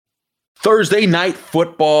Thursday night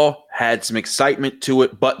football had some excitement to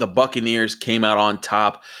it, but the Buccaneers came out on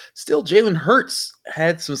top. Still, Jalen Hurts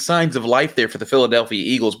had some signs of life there for the Philadelphia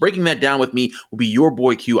Eagles. Breaking that down with me will be your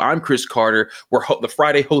boy Q. I'm Chris Carter. We're the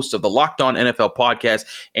Friday hosts of the Locked On NFL podcast,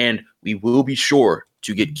 and we will be sure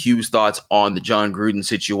to get Q's thoughts on the Jon Gruden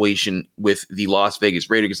situation with the Las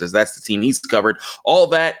Vegas Raiders, as that's the team he's covered. All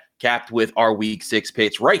that capped with our Week 6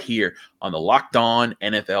 picks right here on the Locked On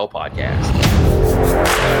NFL podcast.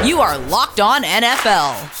 You are Locked On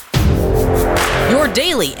NFL, your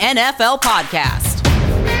daily NFL podcast.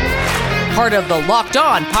 Part of the Locked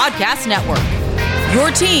On Podcast Network,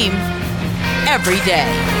 your team every day.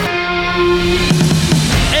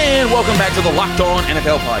 And welcome back to the Locked On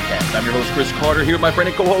NFL podcast. I'm your host, Chris Carter, here with my friend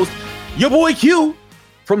and co-host, your boy Q,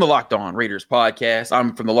 from the Locked On Raiders podcast.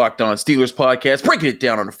 I'm from the Locked On Steelers podcast, breaking it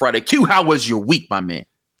down on a Friday. Q, how was your week, my man?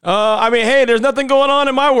 Hey, there's nothing going on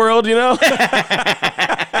in my world, you know?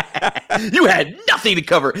 You had nothing to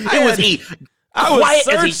cover. It was quiet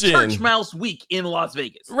as a church mouse week in Las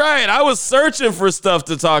Vegas. Right. I was searching for stuff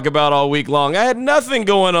to talk about all week long. I had nothing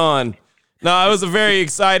going on. No, it was a very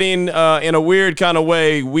exciting, in a weird kind of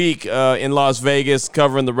way, week in Las Vegas,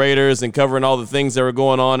 covering the Raiders and covering all the things that were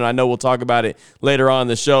going on. And I know we'll talk about it later on in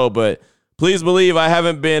the show, but please believe I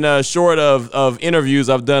haven't been short of interviews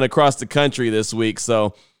I've done across the country this week.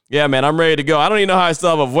 So, yeah, man, I'm ready to go. I don't even know how I still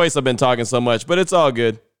have a voice. I've been talking so much, but it's all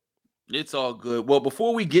good. It's all good. Well,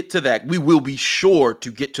 before we get to that, we will be sure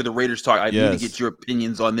to get to the Raiders talk. I need to get your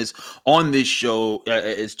opinions on this show.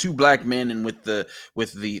 As two black men, and with the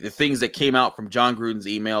things that came out from Jon Gruden's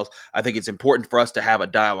emails, I think it's important for us to have a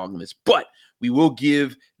dialogue on this. But we will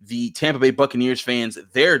give the Tampa Bay Buccaneers fans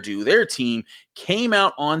their due. Their team came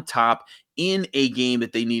out on top in a game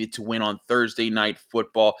that they needed to win on Thursday night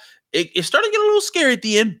football. It started getting a little scary at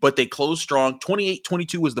the end, but they closed strong.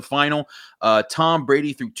 28-22 was the final. Tom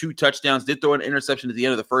Brady threw 2 touchdowns, did throw an interception at the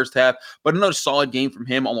end of the first half, but another solid game from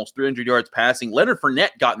him, almost 300 yards passing. Leonard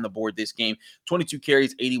Fournette got on the board this game, 22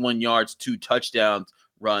 carries, 81 yards, 2 touchdowns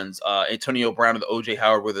runs. Antonio Brown and the O.J.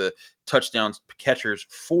 Howard were the touchdowns catchers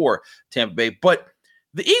for Tampa Bay. But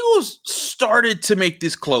the Eagles started to make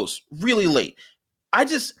this close really late.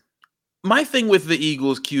 My thing with the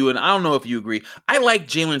Eagles, Q, and I don't know if you agree, I like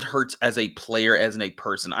Jalen Hurts as a player, as a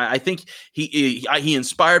person. I think he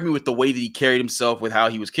inspired me with the way that he carried himself, with how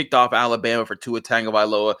he was kicked off Alabama for Tua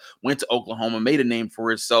Tagovailoa, went to Oklahoma, made a name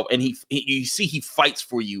for himself, and he fights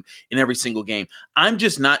for you in every single game. I'm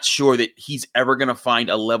just not sure that he's ever going to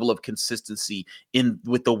find a level of consistency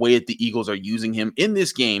with the way that the Eagles are using him in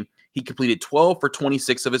this game. He completed 12 for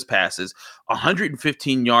 26 of his passes,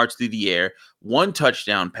 115 yards through the air, 1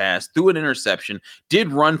 touchdown pass, threw an interception, did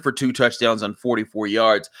run for 2 touchdowns on 44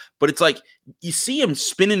 yards. But it's like you see him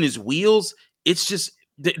spinning his wheels. It's just,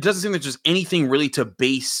 it doesn't seem there's just anything really to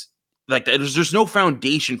base like that. There's no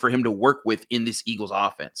foundation for him to work with in this Eagles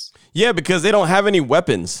offense. Yeah, because they don't have any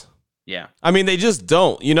weapons. Yeah. I mean, they just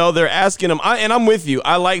don't. You know, they're asking him, and I'm with you.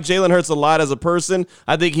 I like Jalen Hurts a lot as a person.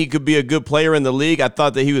 I think he could be a good player in the league. I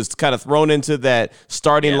thought that he was kind of thrown into that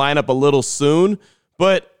starting lineup a little soon.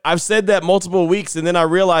 But I've said that multiple weeks, and then I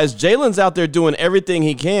realized Jalen's out there doing everything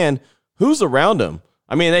he can. Who's around him?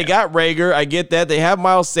 I mean, they got Rager. I get that. They have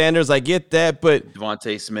Miles Sanders. I get that. But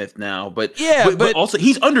Devontae Smith now. But but also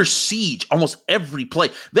he's under siege almost every play.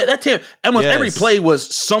 Every play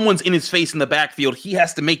was someone's in his face in the backfield. He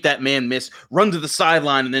has to make that man miss, run to the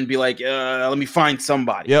sideline, and then be like, let me find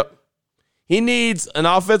somebody. Yep. He needs an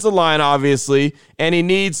offensive line, obviously, and he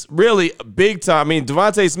needs really big time. I mean,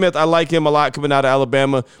 Devontae Smith, I like him a lot coming out of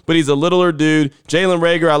Alabama, but he's a littler dude. Jalen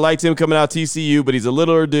Rager, I liked him coming out of TCU, but he's a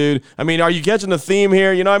littler dude. I mean, are you catching the theme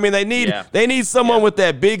here? You know what I mean? They need someone with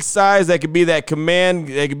that big size that could be that command,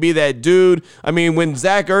 that could be that dude. I mean, when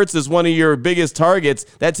Zach Ertz is one of your biggest targets,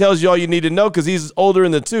 that tells you all you need to know because he's older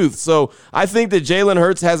in the tooth. So I think that Jalen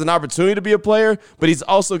Hurts has an opportunity to be a player, but he's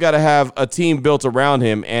also got to have a team built around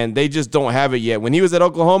him, and they just don't have it yet. When he was at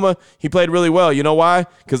Oklahoma, he played really well. You know why?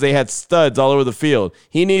 Because they had studs all over the field.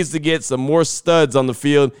 He needs to get some more studs on the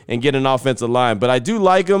field and get an offensive line. But I do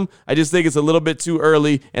like him. I just think it's a little bit too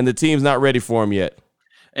early, and the team's not ready for him yet.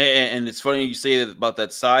 And it's funny you say that about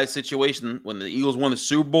that size situation. When the Eagles won the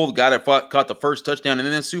Super Bowl, the guy that caught the first touchdown in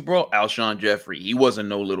the Super Bowl, Alshon Jeffrey. He wasn't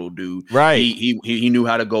no little dude. Right. He knew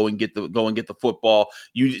how to go and get the football.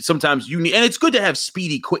 Sometimes you need, and it's good to have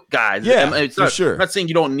speedy, quick guys. Yeah, for sure. I'm not saying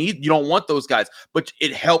you don't want those guys, but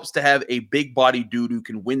it helps to have a big body dude who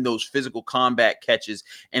can win those physical combat catches.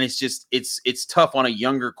 And it's tough on a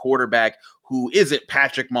younger quarterback who isn't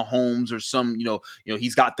Patrick Mahomes or some,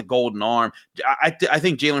 he's got the golden arm. I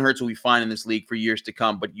think Jalen Hurts will be fine in this league for years to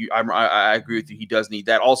come, but I agree with you. He does need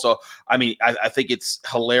that. Also, I mean, I think it's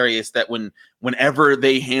hilarious that whenever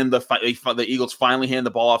they the Eagles finally hand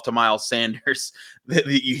the ball off to Miles Sanders,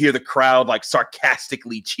 you hear the crowd like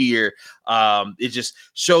sarcastically cheer. It just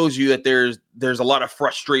shows you that there's a lot of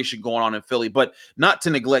frustration going on in Philly, but not to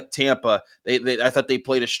neglect Tampa. I thought they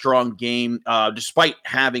played a strong game, despite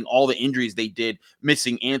having all the injuries they did,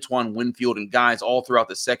 missing Antoine Winfield and guys all throughout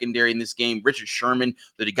the secondary in this game. Richard Sherman,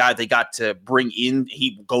 the guy they got to bring in,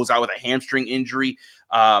 he goes out with a hamstring injury.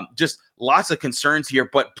 Just lots of concerns here,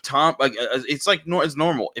 but Tom, it's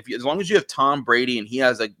normal. As long as you have Tom Brady and he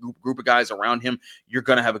has a group of guys around him, you're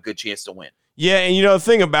going to have a good chance to win. Yeah, and the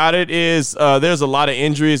thing about it is there's a lot of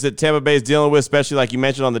injuries that Tampa Bay is dealing with, especially like you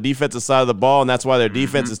mentioned on the defensive side of the ball, and that's why their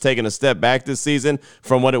defense is taking a step back this season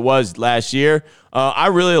from what it was last year. I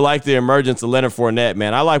really like the emergence of Leonard Fournette,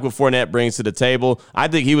 man. I like what Fournette brings to the table. I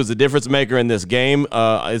think he was the difference maker in this game.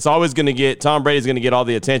 It's always going to get – Tom Brady's going to get all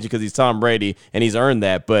the attention because he's Tom Brady, and he's earned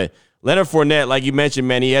that. But Leonard Fournette, like you mentioned,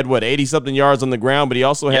 man, he had, 80-something yards on the ground, but he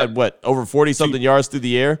also had, over 40-something yards through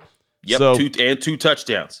the air? Yep, so, two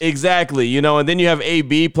touchdowns. Exactly, and then you have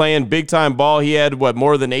AB playing big-time ball. He had,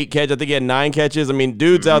 more than 8 catches? I think he had 9 catches. I mean,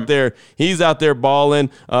 dude's out there. He's out there balling.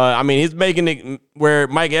 He's making it where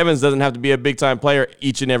Mike Evans doesn't have to be a big-time player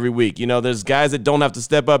each and every week. There's guys that don't have to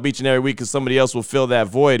step up each and every week because somebody else will fill that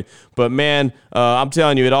void. But, man, I'm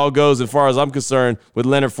telling you, it all goes, as far as I'm concerned, with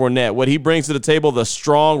Leonard Fournette. What he brings to the table, the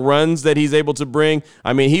strong runs that he's able to bring.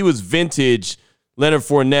 I mean, he was vintage Leonard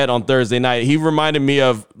Fournette on Thursday night. He reminded me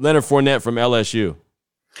of Leonard Fournette from LSU.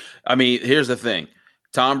 I mean, here's the thing.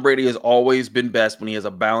 Tom Brady has always been best when he has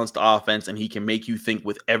a balanced offense and he can make you think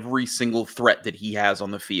with every single threat that he has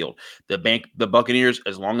on the field. The Buccaneers,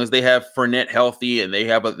 as long as they have Fournette healthy and they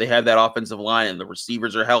have that offensive line and the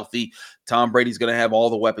receivers are healthy, Tom Brady's going to have all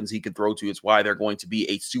the weapons he can throw to. It's why they're going to be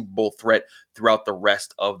a Super Bowl threat throughout the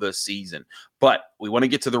rest of the season. But we want to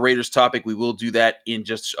get to the Raiders topic. We will do that in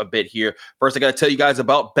just a bit here. First, I got to tell you guys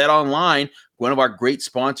about BetOnline, one of our great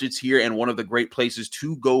sponsors here and one of the great places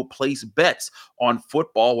to go place bets on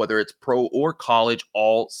football, whether it's pro or college,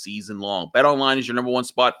 all season long. BetOnline is your number one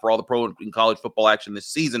spot for all the pro and college football action this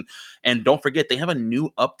season. And don't forget, they have a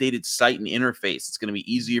new updated site and interface. It's going to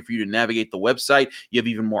be easier for you to navigate the website. You have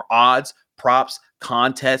even more odds, props,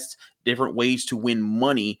 contests, different ways to win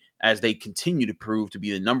money as they continue to prove to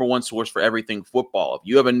be the number one source for everything football. If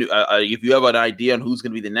you have an idea on who's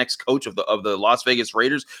going to be the next coach of the Las Vegas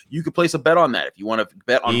Raiders, you could place a bet on that. If you want to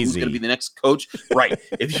bet on who's going to be the next coach, right?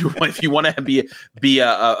 If you want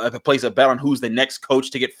to place a bet on who's the next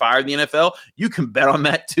coach to get fired in the NFL, you can bet on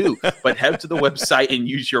that too. But head to the website and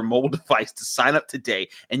use your mobile device to sign up today,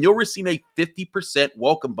 and you'll receive a 50%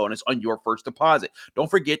 welcome bonus on your first deposit.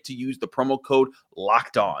 Don't forget to use the promo code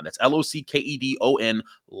Locked On. That's LOCKEDON.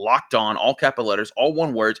 Locked On, all capital letters, all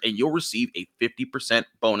one words, and you'll receive a 50%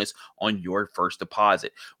 bonus on your first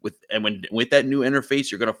deposit. With that new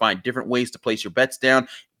interface, you're going to find different ways to place your bets down.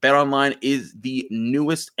 BetOnline is the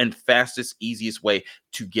newest and fastest, easiest way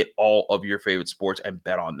to get all of your favorite sports and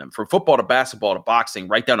bet on them. From football to basketball to boxing,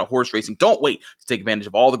 right down to horse racing, don't wait to take advantage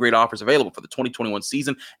of all the great offers available for the 2021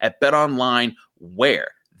 season at BetOnline,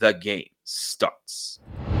 where the game starts.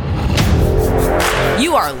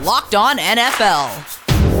 You are Locked On NFL.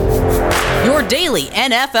 Your daily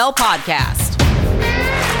NFL podcast.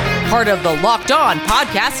 Part of the Locked On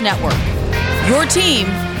Podcast Network. Your team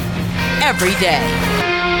every day.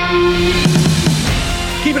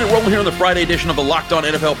 Keeping it rolling here on the Friday edition of the Locked On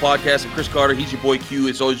NFL podcast. I'm Chris Carter. He's your boy Q.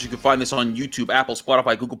 As always, you can find this on YouTube, Apple,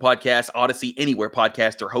 Spotify, Google Podcasts, Odyssey, anywhere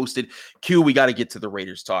podcasts are hosted. Q, we got to get to the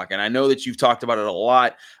Raiders talk. And I know that you've talked about it a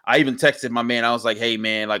lot. I even texted my man. I was like, hey,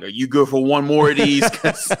 man, like, are you good for one more of these?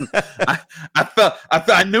 I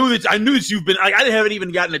knew that you've been, I haven't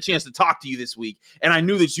even gotten a chance to talk to you this week. And I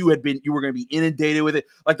knew that you were going to be inundated with it.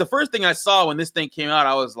 Like the first thing I saw when this thing came out,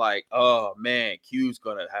 I was like, oh man, Q's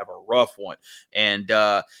going to have a rough one. And,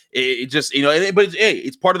 it just, but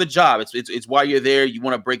it's part of the job. It's why you're there. You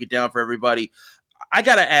want to break it down for everybody. I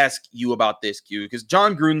got to ask you about this, Q, because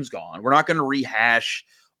Jon Gruden's gone. We're not going to rehash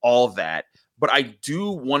all that, but I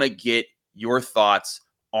do want to get your thoughts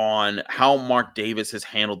on how Mark Davis has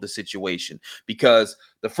handled the situation, because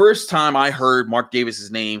the first time I heard Mark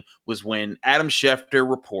Davis's name was when Adam Schefter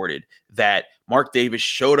reported that Mark Davis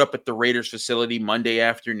showed up at the Raiders facility Monday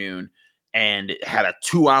afternoon and had a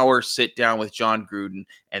 2-hour sit down with Jon Gruden,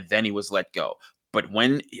 and then he was let go. But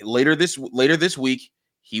when later this week,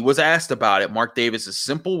 he was asked about it, Mark Davis's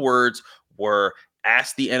simple words were,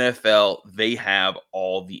 ask the NFL. They have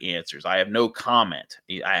all the answers. I have no comment.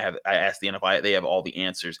 I asked the NFL. They have all the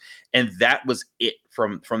answers. And that was it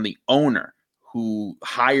from the owner who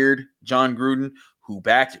hired Jon Gruden, who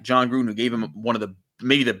backed Jon Gruden, who gave him one of the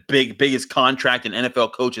maybe the biggest contract an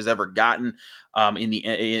NFL coach has ever gotten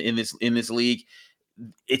in this league.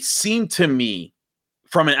 It seemed to me,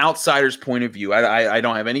 from an outsider's point of view, I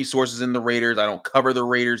don't have any sources in the Raiders. I don't cover the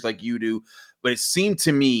Raiders like you do, but it seemed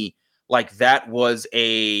to me like that was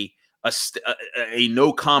a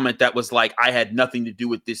no comment that was like, I had nothing to do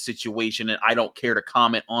with this situation and I don't care to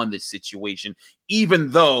comment on this situation,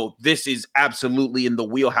 even though this is absolutely in the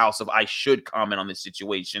wheelhouse of I should comment on this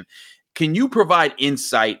situation. Can you provide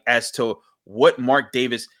insight as to what Mark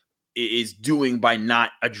Davis is doing by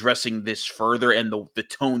not addressing this further and the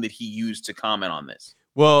tone that he used to comment on this?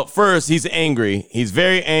 Well, first, he's angry. He's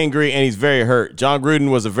very angry and he's very hurt. Jon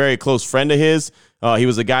Gruden was a very close friend of his. He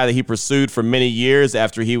was a guy that he pursued for many years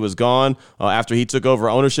after he was gone. After he took over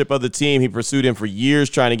ownership of the team, he pursued him for years,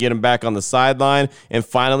 trying to get him back on the sideline. And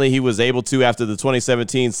finally, he was able to, after the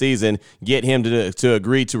 2017 season, get him to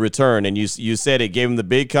agree to return. And you said it, gave him the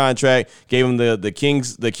big contract, gave him the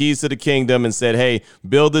keys to the kingdom, and said, hey,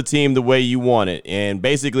 build the team the way you want it. And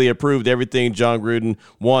basically approved everything Jon Gruden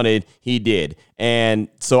wanted, he did. And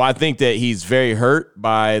so I think that he's very hurt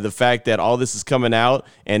by the fact that all this is coming out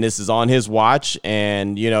and this is on his watch.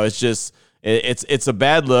 And, it's just it's a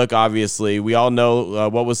bad look, obviously. We all know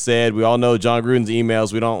what was said. We all know Jon Gruden's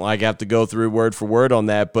emails. We don't have to go through word for word on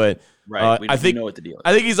that. But right. We know what the deal is.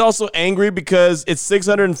 I think he's also angry because it's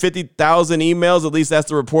 650,000 emails. At least that's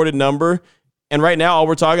the reported number. And right now, all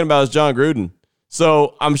we're talking about is Jon Gruden.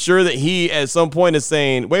 So I'm sure that he at some point is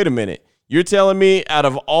saying, wait a minute. You're telling me out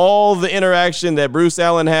of all the interaction that Bruce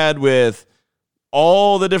Allen had with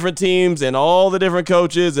all the different teams and all the different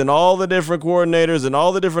coaches and all the different coordinators and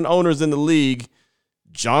all the different owners in the league,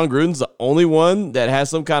 Jon Gruden's the only one that has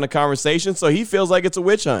some kind of conversation? So he feels like it's a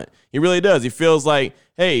witch hunt. He really does. He feels like,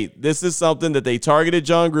 hey, this is something that they targeted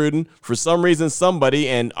Jon Gruden for some reason, somebody,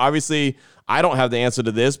 and obviously I don't have the answer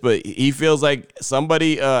to this, but he feels like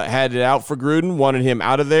somebody had it out for Gruden, wanted him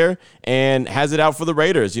out of there, and has it out for the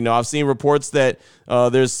Raiders. I've seen reports that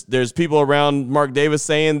there's people around Mark Davis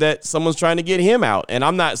saying that someone's trying to get him out, and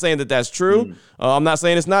I'm not saying that that's true. I'm not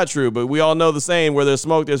saying it's not true, but we all know the saying, where there's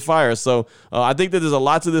smoke, there's fire. So I think that there's a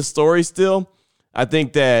lot to this story still. I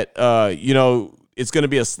think that, it's going to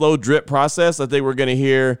be a slow drip process. I think we're going to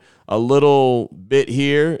hear a little bit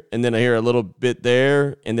here, and then I hear a little bit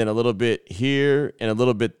there, and then a little bit here, and a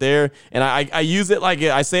little bit there. And I use it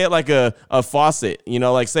I say it like a faucet.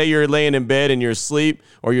 Like say you're laying in bed and you're asleep,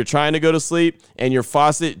 or you're trying to go to sleep, and your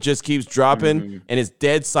faucet just keeps dropping, and it's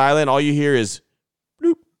dead silent. All you hear is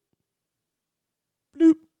bloop,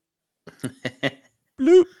 bloop,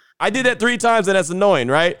 bloop. I did that 3 times, and that's annoying,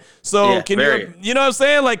 right? So you know what I'm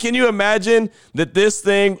saying? Like, can you imagine that this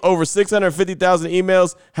thing, over 650,000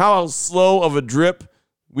 emails, how slow of a drip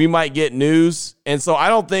we might get news? And so I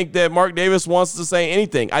don't think that Mark Davis wants to say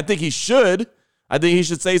anything. I think he should. I think he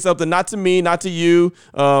should say something, not to me, not to you,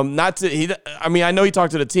 I know he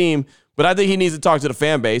talked to the team, but I think he needs to talk to the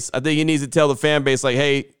fan base. I think he needs to tell the fan base, like,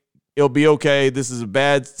 hey, it'll be okay. This is a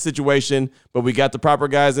bad situation, but we got the proper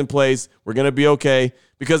guys in place. We're going to be okay,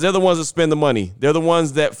 because they're the ones that spend the money. They're the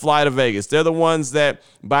ones that fly to Vegas. They're the ones that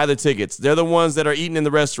buy the tickets. They're the ones that are eating in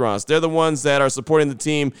the restaurants. They're the ones that are supporting the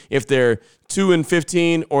team if they're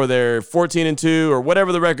 2-15 or they're 14-2 or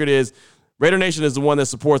whatever the record is. Raider Nation is the one that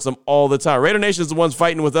supports them all the time. Raider Nation is the ones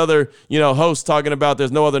fighting with other, hosts talking about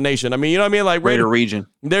there's no other nation. I mean, you know what I mean? Like Raider region.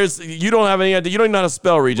 You don't have any idea. You don't even know how to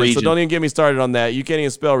spell region, so don't even get me started on that. You can't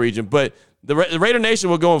even spell region. But the Raider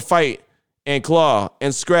Nation will go and fight and claw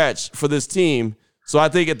and scratch for this team. So I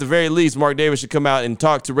think at the very least, Mark Davis should come out and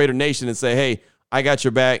talk to Raider Nation and say, hey, I got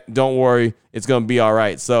your back. Don't worry. It's going to be all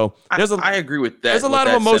right. So I agree with that. There's a lot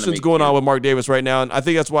of emotions going on with Mark Davis right now, and I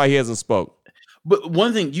think that's why he hasn't spoke. But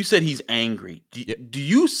one thing, you said he's angry. Do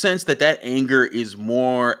you sense that anger is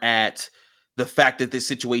more at the fact that this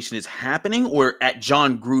situation is happening, or at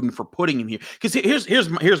Jon Gruden for putting him here? Because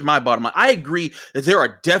here's my bottom line. I agree that there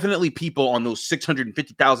are definitely people on those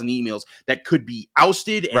 650,000 emails that could be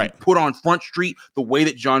ousted and put on Front Street the way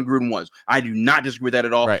that Jon Gruden was. I do not disagree with that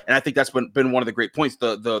at all. Right. And I think that's been one of the great points.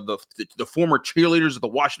 The former cheerleaders of the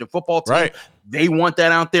Washington football team, they want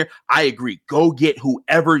that out there. I agree. Go get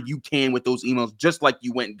whoever you can with those emails, just like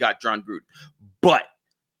you went and got Jon Gruden. But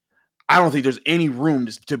I don't think there's any room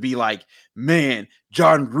to be like, man,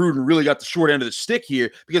 Jon Gruden really got the short end of the stick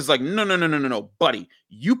here, because it's like, no, buddy,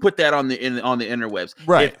 you put that on the interwebs,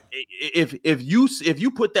 right? If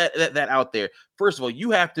you put that out there, first of all,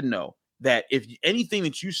 you have to know that if anything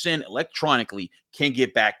that you send electronically can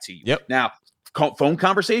get back to you. Yep. Now, phone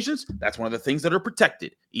conversations, that's one of the things that are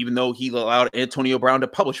protected, even though he allowed Antonio Brown to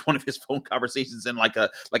publish one of his phone conversations in like a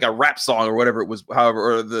rap song or whatever it was,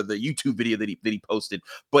 however, or the YouTube video that he posted.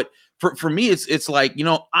 But for me, it's like,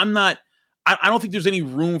 I don't think there's any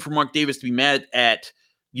room for Mark Davis to be mad at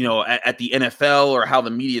at the NFL or how the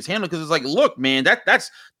media is handled, because it's like, look, man, that's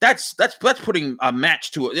putting a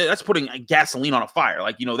match to it. That's putting gasoline on a fire.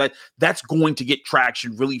 Like, that's going to get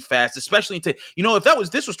traction really fast, especially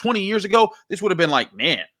if this was 20 years ago, this would have been like,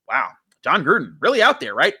 man, wow, Jon Gruden really out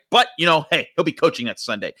there, right? But hey, he'll be coaching next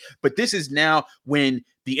Sunday. But this is now when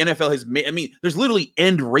the NFL has made. There's literally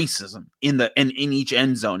end racism in each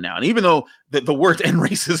end zone now, and even though the word end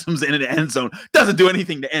racism's in an end zone doesn't do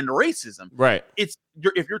anything to end racism, right?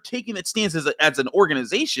 If you're taking that stance as an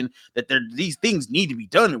organization that these things need to be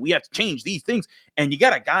done and we have to change these things, and you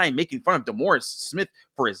got a guy making fun of DeMaurice Smith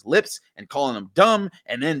for his lips and calling him dumb,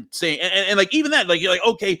 and then saying and like even that, like, you're like,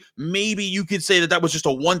 okay, maybe you could say that was just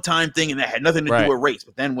a one-time thing and that had nothing to do with race,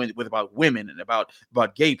 but then with about women and about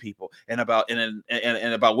gay people and about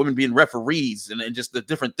about women being referees and just the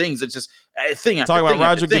different things, it's just a thing. Talking about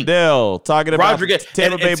Roger Goodell, talking about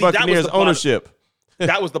Tampa Bay Buccaneers ownership.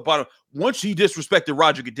 That was the bottom. Once he disrespected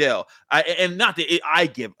Roger Goodell, I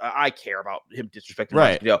care about him disrespecting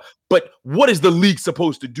Roger Goodell, but what is the league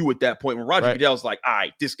supposed to do at that point when Roger Goodell's like, all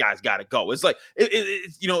right, this guy's got to go? It's like,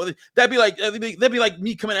 that'd be like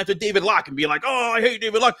me coming after David Locke and being like, oh, I hate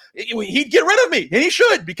David Locke. He'd get rid of me, and he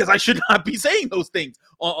should, because I should not be saying those things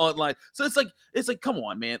online. So it's like, come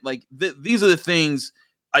on, man. Like these are the things.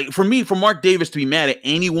 For Mark Davis to be mad at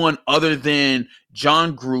anyone other than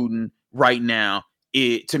Jon Gruden right now,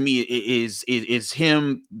 to me, is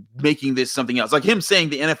him making this something else. Like him saying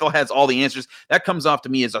the NFL has all the answers. That comes off to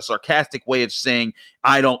me as a sarcastic way of saying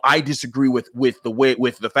I disagree with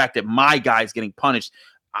the fact that my guy's getting punished.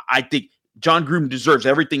 I think Jon Gruden deserves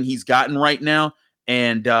everything he's gotten right now.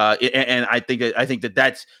 And I think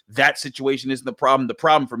that situation isn't the problem. The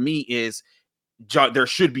problem for me is there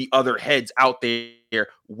should be other heads out there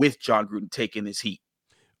with Jon Gruden taking this heat.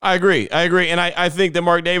 I agree. And I think that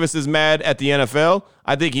Mark Davis is mad at the NFL.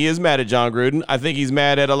 I think he is mad at Jon Gruden. I think he's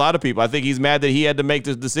mad at a lot of people. I think he's mad that he had to make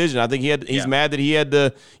this decision. I think he's mad that he had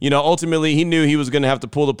to, ultimately he knew he was going to have to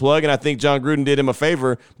pull the plug. And I think Jon Gruden did him a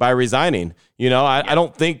favor by resigning. I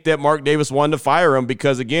don't think that Mark Davis wanted to fire him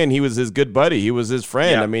because, again, he was his good buddy. He was his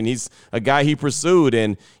friend. Yeah. I mean, he's a guy he pursued.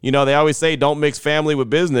 And, they always say don't mix family with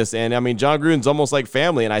business. And, Jon Gruden's almost like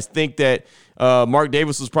family. And I think that Mark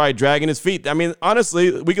Davis was probably dragging his feet.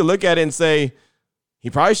 Honestly, we could look at it and say he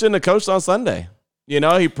probably shouldn't have coached on Sunday. He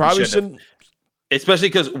probably shouldn't. Especially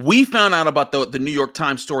because we found out about the New York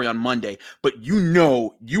Times story on Monday, but you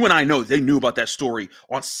and I know they knew about that story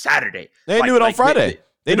on Saturday. They knew it on Friday.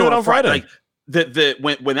 They knew it on Friday.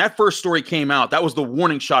 When that first story came out, that was the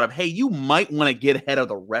warning shot of, hey, you might want to get ahead of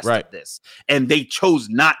the rest of this. And they chose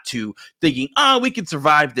not to, thinking, we can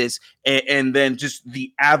survive this. And then just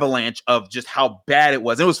the avalanche of just how bad it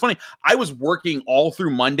was. And it was funny. I was working all through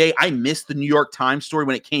Monday. I missed the New York Times story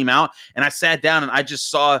when it came out. And I sat down and I just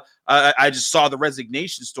saw the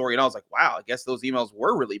resignation story, and I was like, wow, I guess those emails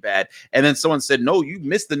were really bad. And then someone said, no, you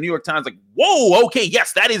missed the New York Times. Like, whoa, okay,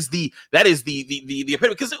 yes, that is the epitome,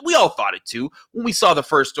 because we all thought it too when we saw the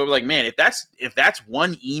first story. Like, man, if that's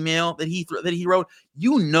one email that he wrote,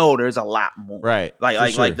 there's a lot more, right?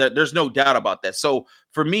 Like there's no doubt about that. So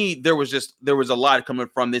for me, there was a lot coming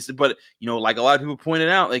from this, but like a lot of people pointed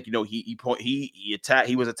out, like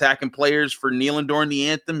he was attacking players for kneeling during the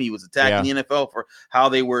anthem. He was attacking the NFL for how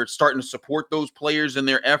they were starting to support those players in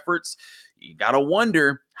their efforts. You gotta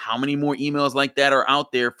wonder how many more emails like that are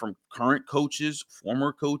out there from current coaches,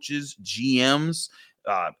 former coaches, GMs,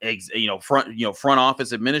 front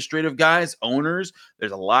office administrative guys, owners.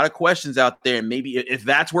 There's a lot of questions out there. And maybe if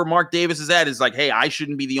that's where Mark Davis is at, is like, hey, I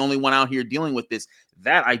shouldn't be the only one out here dealing with this.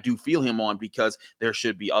 That I do feel him on, because there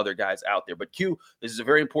should be other guys out there. But Q, this is a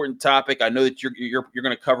very important topic. I know that you're going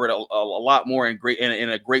to cover it a lot more in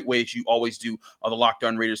a great way, as you always do on the Locked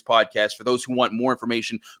On Raiders podcast. For those who want more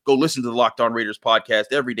information, go listen to the Locked On Raiders podcast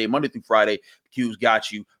every day, Monday through Friday. Q's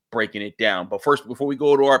got you breaking it down. But first, before we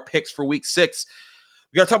go to our picks for Week 6,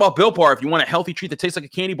 we got to talk about Built Bar. If you want a healthy treat that tastes like a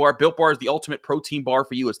candy bar, Built Bar is the ultimate protein bar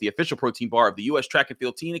for you. It's the official protein bar of the U.S. track and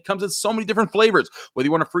field team. It comes in so many different flavors. Whether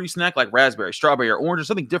you want a fruity snack like raspberry, strawberry, or orange, or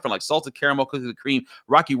something different like salted caramel, cookies and cream,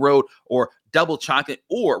 Rocky Road, or double chocolate,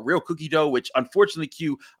 or real cookie dough, which unfortunately,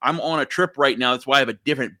 Q, I'm on a trip right now. That's why I have a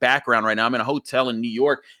different background right now. I'm in a hotel in New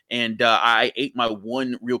York, and I ate my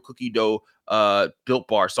one real cookie dough Built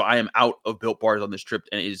Bar. So I am out of Built Bars on this trip,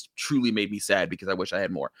 and it has truly made me sad because I wish I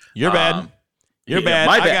had more. You're bad. You're bad.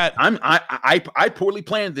 My bad. I poorly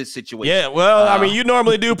planned this situation. Yeah, well, I mean, you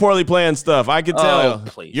normally do poorly planned stuff. I can tell.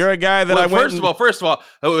 Please. You're a guy that First of all,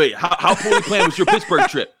 wait. How poorly planned was your Pittsburgh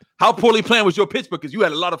trip? How poorly planned was your Pittsburgh? Because you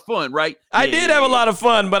had a lot of fun, right? I did have a lot of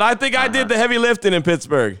fun, but I think I did the heavy lifting in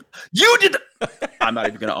Pittsburgh. You did. I'm not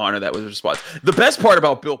even going to honor that with a response. The best part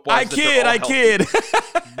about Built Bars, I kid.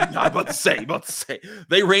 I'm about to say,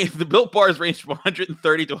 the Built Bars range from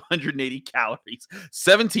 130 to 180 calories,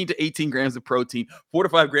 17 to 18 grams of protein, 4 to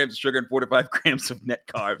 5 grams of sugar, and 4 to 5 grams of net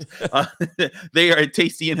carbs. They are a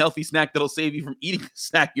tasty and healthy snack that'll save you from eating a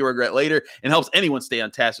snack you regret later and helps anyone stay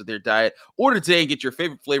on task with their diet. Order today and get your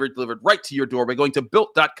favorite flavor delivered right to your door by going to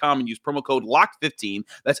built.com and use promo code LOCKED15.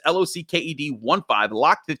 That's LOCKED15,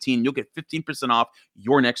 LOCKED15. You'll get 15% off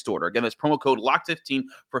your next order. Again, that's promo code LOCKED15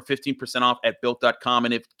 for 15% off at built.com.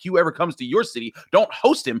 And if Q ever comes to your city, don't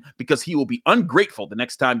host him because he will be ungrateful the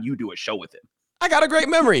next time you do a show with him. I got a great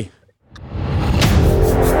memory.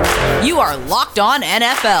 You are Locked On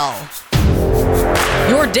NFL,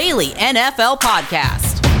 your daily NFL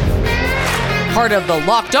podcast. Part of the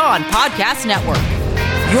Locked On Podcast Network,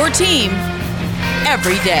 your team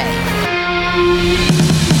every day.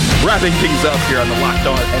 Wrapping things up here on the Locked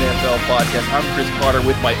On NFL podcast, I'm Chris Carter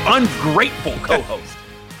with my ungrateful co-host.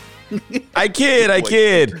 I kid.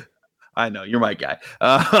 I know, you're my guy.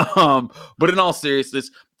 But in all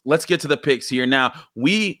seriousness, let's get to the picks here. Now,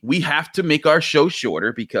 we have to make our show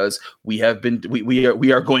shorter because we are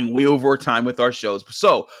going way over time with our shows.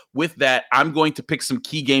 So with that, I'm going to pick some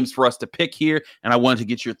key games for us to pick here, and I wanted to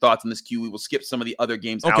get your thoughts on this, Q. We will skip some of the other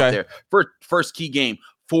games out there. First key game.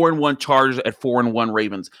 4-1 Chargers at 4-1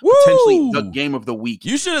 Ravens. Woo! Potentially the game of the week.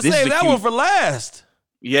 You should have saved that one for last.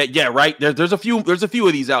 Yeah, right. There's a few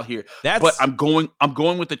of these out here. But I'm going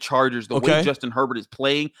with the Chargers. The way Justin Herbert is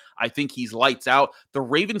playing, I think he's lights out. The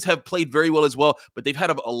Ravens have played very well as well, but they've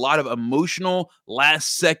had a lot of emotional,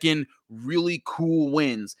 last second, really cool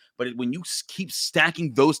wins. But when you keep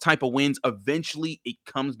stacking those type of wins, eventually it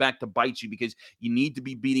comes back to bite you because you need to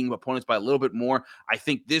be beating opponents by a little bit more. I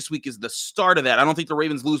think this week is the start of that. I don't think the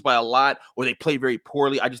Ravens lose by a lot or they play very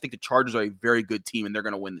poorly. I just think the Chargers are a very good team and they're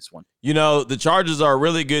going to win this one. You know, the Chargers are a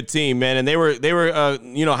really good team, man, and they were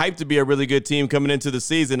hyped to be a really good team coming into the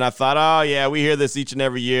season. I thought, oh yeah, we hear this each and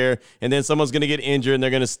every year, and then someone's going to get injured and they're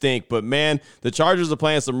going to stink. But man, the Chargers are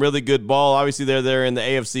playing some really good ball. Obviously, they're there in the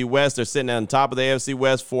AFC West. They're sitting on top of the AFC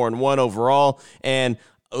West, 4-1 overall. And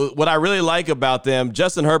what I really like about them,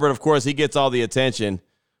 Justin Herbert, of course, he gets all the attention.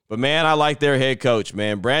 But, man, I like their head coach,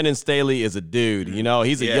 man. Brandon Staley is a dude. You know,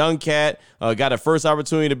 he's a young cat, got a first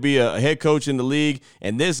opportunity to be a head coach in the league.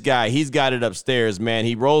 And this guy, he's got it upstairs, man.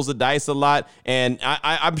 He rolls the dice a lot. And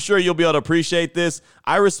I'm sure you'll be able to appreciate this.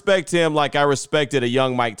 I respect him like I respected a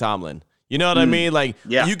young Mike Tomlin. You know what I mean? Like,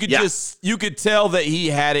 you could tell that he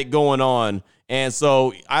had it going on. And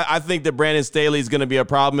so I think that Brandon Staley is going to be a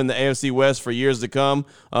problem in the AFC West for years to come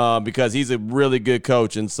because he's a really good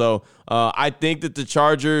coach. And so I think that the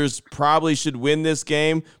Chargers probably should win this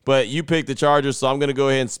game, but you picked the Chargers, so I'm going to go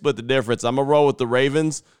ahead and split the difference. I'm going to roll with the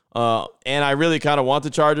Ravens, and I really kind of want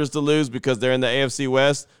the Chargers to lose because they're in the AFC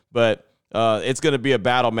West, but it's going to be a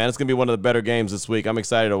battle, man. It's going to be one of the better games this week. I'm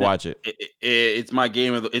excited to watch it. It's my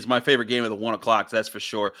game it's my favorite game of the 1 o'clock. That's for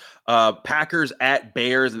sure. Packers at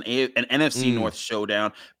Bears, an NFC North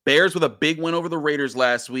showdown. Bears with a big win over the Raiders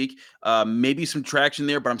last week. Maybe some traction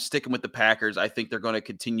there, but I'm sticking with the Packers. I think they're going to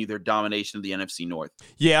continue their domination of the NFC North.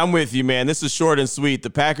 Yeah, I'm with you, man. This is short and sweet. The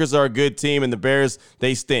Packers are a good team, and the Bears,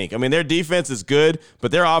 they stink. I mean, their defense is good,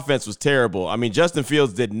 but their offense was terrible. I mean, Justin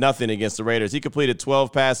Fields did nothing against the Raiders. He completed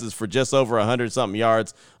 12 passes for just over 100-something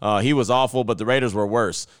yards. He was awful, but the Raiders were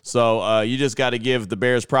worse. So you just got to give the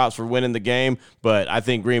Bears props for winning the game, but I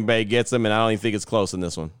think Green Bay gets them, and I don't even think it's close in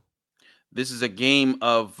this one. This is a game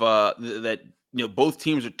of that, you know, both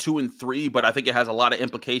teams are 2-3, but I think it has a lot of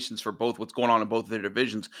implications for both what's going on in both of their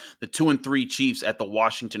divisions. The 2-3 Chiefs at the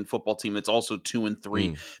Washington football team that's also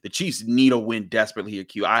 2-3. The Chiefs need a win desperately here,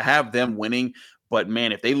 Q. I have them winning, but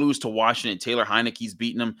man, if they lose to Washington, Taylor Heineke's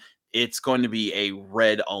beating them. It's going to be a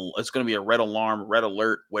red alarm, red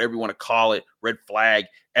alert, whatever you want to call it, red flag.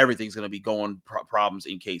 Everything's going to be going problems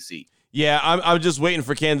in KC. Yeah, I'm just waiting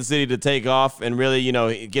for Kansas City to take off and really, you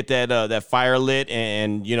know, get that fire lit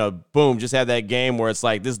and, you know, boom, just have that game where it's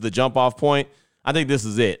like this is the jump off point. I think this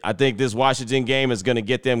is it. I think this Washington game is going to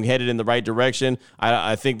get them headed in the right direction.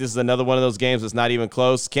 I think this is another one of those games that's not even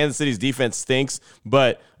close. Kansas City's defense stinks,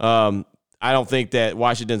 but I don't think that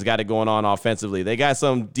Washington's got it going on offensively. They got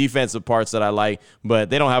some defensive parts that I like, but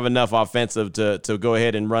they don't have enough offensive to go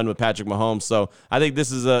ahead and run with Patrick Mahomes. So I think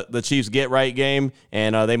this is the Chiefs get-right game,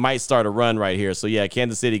 and they might start a run right here. So, yeah,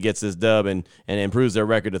 Kansas City gets this dub and improves their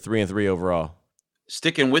record to 3-3 overall.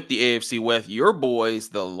 Sticking with the AFC West, your boys,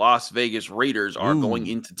 the Las Vegas Raiders, are going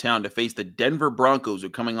into town to face the Denver Broncos, who are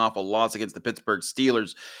coming off a loss against the Pittsburgh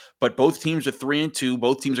Steelers. But both teams are 3-2.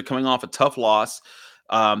 Both teams are coming off a tough loss.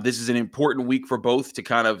 This is an important week for both to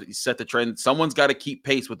kind of set the trend. Someone's got to keep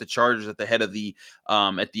pace with the Chargers at the head of the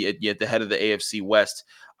at the head of the AFC West.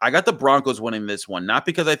 I got the Broncos winning this one, not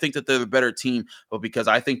because I think that they're the better team, but because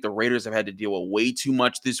I think the Raiders have had to deal with way too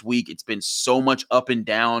much this week. It's been so much up and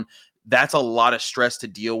down. That's a lot of stress to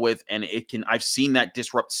deal with, and I've seen that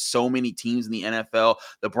disrupt so many teams in the NFL.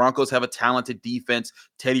 The Broncos have a talented defense.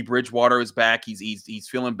 Teddy Bridgewater is back. He's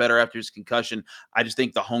feeling better after his concussion. I just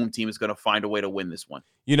think the home team is going to find a way to win this one.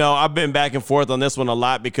 I've been back and forth on this one a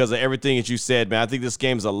lot because of everything that you said, man. I think this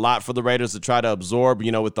game's a lot for the Raiders to try to absorb,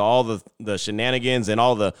 with all the shenanigans and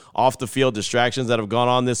all the off-the-field distractions that have gone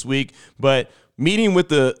on this week. But meeting with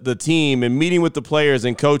the team and meeting with the players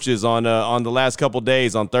and coaches on the last couple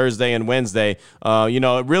days, on Thursday and Wednesday,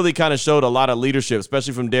 it really kind of showed a lot of leadership,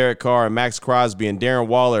 especially from Derek Carr and Max Crosby and Darren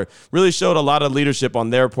Waller. Really showed a lot of leadership on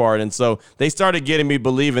their part, and so they started getting me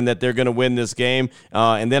believing that they're going to win this game.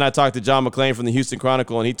 And then I talked to John McClain from the Houston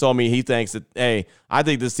Chronicle, and he told me he thinks that, hey, I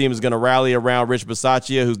think this team is going to rally around Rich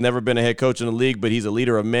Bisaccia, who's never been a head coach in the league, but he's a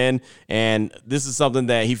leader of men, and this is something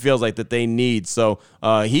that he feels like that they need. So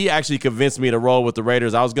he actually convinced me to roll with the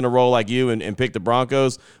Raiders. I was going to roll like you and pick the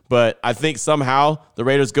Broncos, but I think somehow the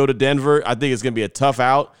Raiders go to Denver. I think it's going to be a tough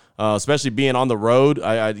out, especially being on the road.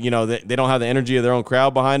 They don't have the energy of their own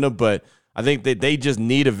crowd behind them, but I think that they just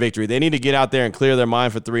need a victory. They need to get out there and clear their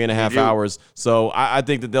mind for 3.5 hours. So I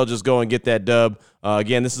think that they'll just go and get that dub.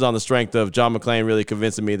 Again, this is on the strength of John McClain really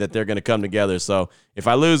convincing me that they're going to come together. So if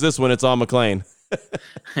I lose this one, it's on McClain.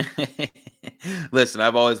 Listen,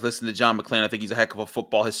 I've always listened to John McClain. I think he's a heck of a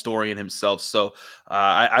football historian himself. So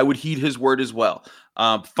I would heed his word as well.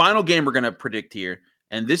 Final game we're going to predict here.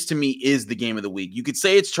 And this, to me, is the game of the week. You could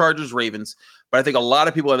say it's Chargers-Ravens, but I think a lot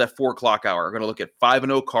of people at that 4 o'clock hour are going to look at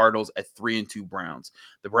 5-0 Cardinals at 3-2 Browns.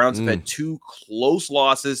 The Browns have had 2 close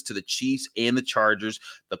losses to the Chiefs and the Chargers.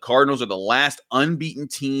 The Cardinals are the last unbeaten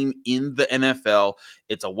team in the NFL.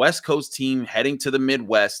 It's a West Coast team heading to the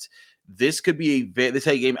Midwest. This could be this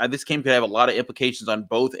game could have a lot of implications on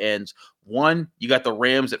both ends. One, you got the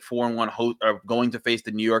Rams at 4-1 going to face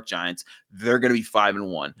the New York Giants. They're going to be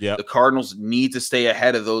 5-1. Yep. The Cardinals need to stay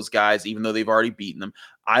ahead of those guys, even though they've already beaten them.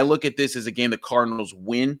 I look at this as a game the Cardinals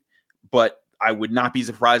win, but I would not be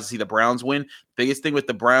surprised to see the Browns win. Biggest thing with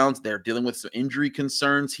the Browns, they're dealing with some injury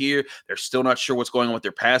concerns here. They're still not sure what's going on with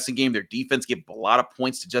their passing game. Their defense gave a lot of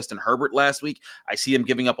points to Justin Herbert last week. I see them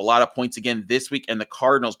giving up a lot of points again this week, and the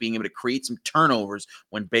Cardinals being able to create some turnovers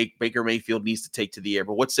when Baker Mayfield needs to take to the air.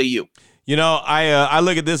 But what say you? I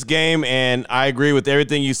look at this game and I agree with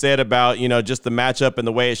everything you said about, just the matchup and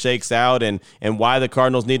the way it shakes out and why the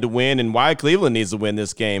Cardinals need to win and why Cleveland needs to win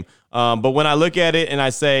this game. But when I look at it and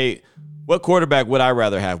I say, what quarterback would I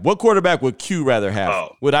rather have? What quarterback would Q rather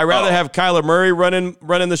have? Would I rather have Kyler Murray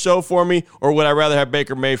running the show for me, or would I rather have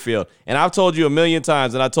Baker Mayfield? And I've told you a million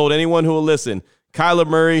times, and I told anyone who will listen, Kyler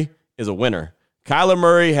Murray is a winner. Kyler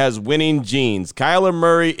Murray has winning genes. Kyler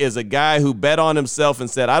Murray is a guy who bet on himself and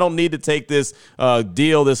said, I don't need to take this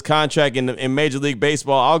this contract in Major League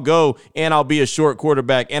Baseball. I'll go and I'll be a short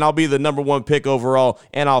quarterback and I'll be the number 1 pick overall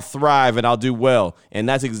and I'll thrive and I'll do well. And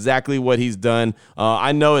that's exactly what he's done.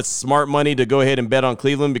 I know it's smart money to go ahead and bet on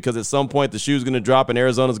Cleveland because at some point the shoe's going to drop and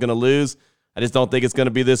Arizona's going to lose. I just don't think it's going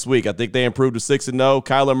to be this week. I think they improved to 6-0.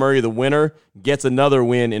 Kyler Murray, the winner, gets another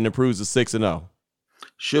win and improves to 6-0.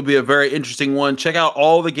 Should be a very interesting one. Check out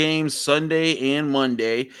all the games Sunday and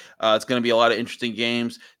Monday. It's going to be a lot of interesting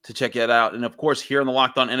games to check that out. And, of course, here on the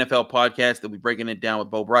Locked On NFL podcast, they'll be breaking it down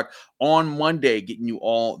with Bo Brock on Monday, getting you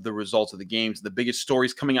all the results of the games, the biggest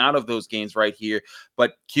stories coming out of those games right here.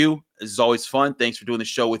 But, Q, this is always fun. Thanks for doing the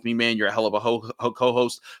show with me, man. You're a hell of a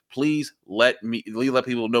co-host. Please let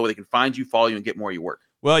people know where they can find you, follow you, and get more of your work.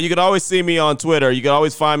 Well, you can always see me on Twitter. You can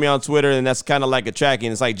always find me on Twitter, and that's kind of like a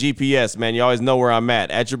tracking. It's like GPS, man. You always know where I'm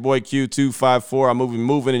at your boy Q254. I'm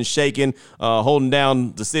moving and shaking, holding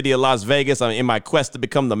down the city of Las Vegas. I'm in my quest to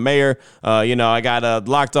become the mayor. I got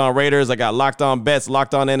Locked On Raiders. I got Locked On Bets,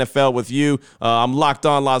 Locked On NFL with you. I'm Locked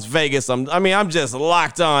On Las Vegas. I'm just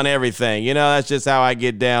locked on everything. That's just how I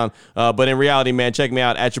get down. But in reality, man, check me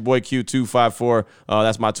out at your boy Q254.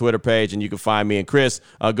 That's my Twitter page, and you can find me. And Chris,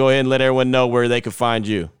 go ahead and let everyone know where they can find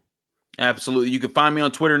you. Absolutely. You can find me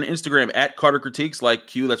on Twitter and Instagram at Carter Critiques, like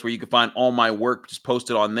Q. That's where you can find all my work just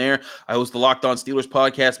posted on there. I host the Locked On Steelers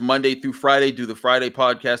podcast Monday through Friday. Do the Friday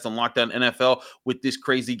podcast on Locked On NFL with this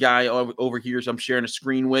crazy guy over here. So I'm sharing a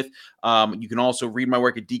screen with. You can also read my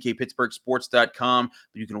work at dkpittsburghsports.com.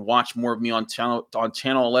 You can watch more of me on channel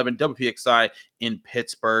 11 WPXI in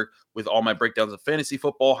Pittsburgh with all my breakdowns of fantasy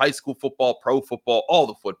football, high school football, pro football, all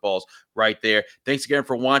the footballs right there. Thanks again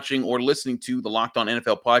for watching or listening to the Locked On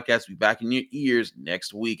NFL podcast. We'll be back in your ears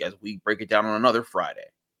next week as we break it down on another Friday.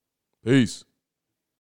 Peace.